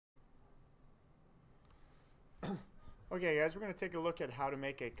Okay guys, we're going to take a look at how to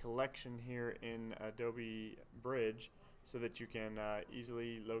make a collection here in Adobe Bridge so that you can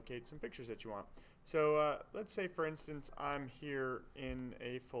easily locate some pictures that you want. So let's say for instance I'm here in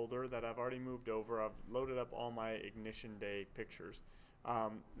a folder that I've already moved over. I've loaded up all my Ignition Day pictures.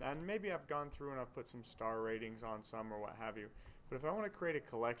 And maybe I've gone through and I've put some star ratings on some or what have you. But if I want to create a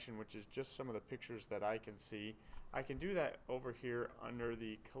collection which is just some of the pictures that I can see, I can do that over here under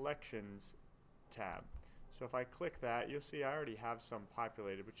the Collections tab. So if I click that, you'll see I already have some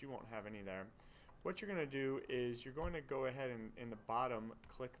populated, but you won't have any there. What you're going to do is you're going to go ahead and in the bottom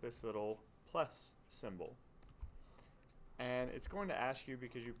click this little plus symbol. And it's going to ask you,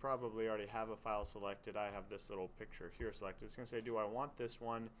 because you probably already have a file selected, I have this little picture here selected. It's going to say, do I want this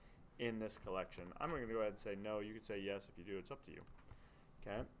one in this collection? I'm going to go ahead and say no. You can say yes if you do. It's up to you.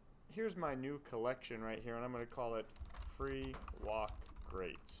 Okay. Here's my new collection right here, and I'm going to call it Free Walk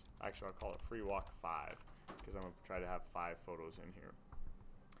Greats. Actually, I'll call it Free Walk 5. Because I'm going to try to have 5 photos in here.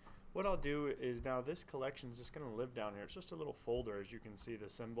 What I'll do is now this collection is just going to live down here. It's just a little folder. As you can see, the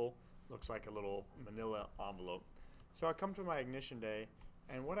symbol looks like a little manila envelope. So I'll come to my Ignition Day,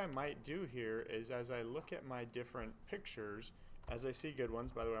 and what I might do here is as I look at my different pictures, as I see good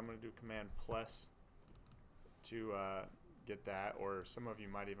ones, by the way, I'm going to do Command plus to get that, or some of you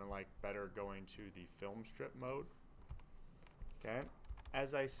might even like better going to the film strip mode. Okay.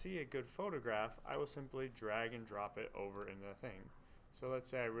 As I see a good photograph, I will simply drag and drop it over in the thing. So let's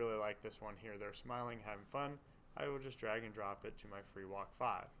say I really like this one here. They're smiling, having fun. I will just drag and drop it to my Free Walk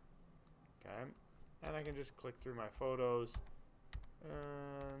 5. Okay, and I can just click through my photos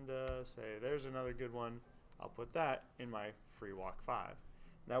and say there's another good one. I'll put that in my Free Walk 5.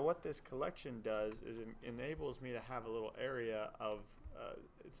 Now what this collection does is it enables me to have a little area of,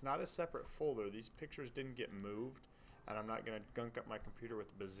 it's not a separate folder. These pictures didn't get moved, and I'm not going to gunk up my computer with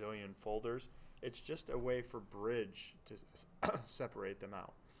a bazillion folders. It's just a way for Bridge to separate them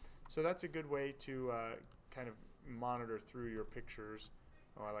out. So that's a good way to kind of monitor through your pictures.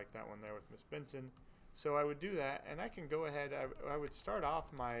 Oh, I like that one there with Miss Benson. So I would do that, and I can go ahead, I would start off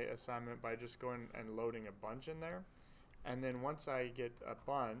my assignment by just going and loading a bunch in there. And then once I get a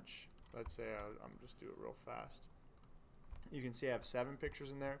bunch, let's say I'm just do it real fast. You can see I have 7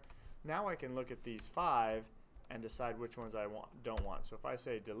 pictures in there. Now I can look at these 5 and decide which ones I don't want. So if I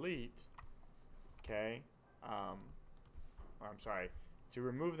say delete, okay, I'm sorry, to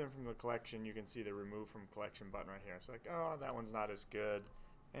remove them from the collection, you can see the remove from collection button right here. It's like, oh, that one's not as good,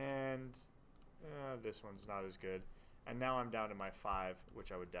 and this one's not as good. And now I'm down to my 5,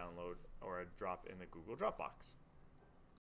 which I would download or I'd drop in the Google Dropbox.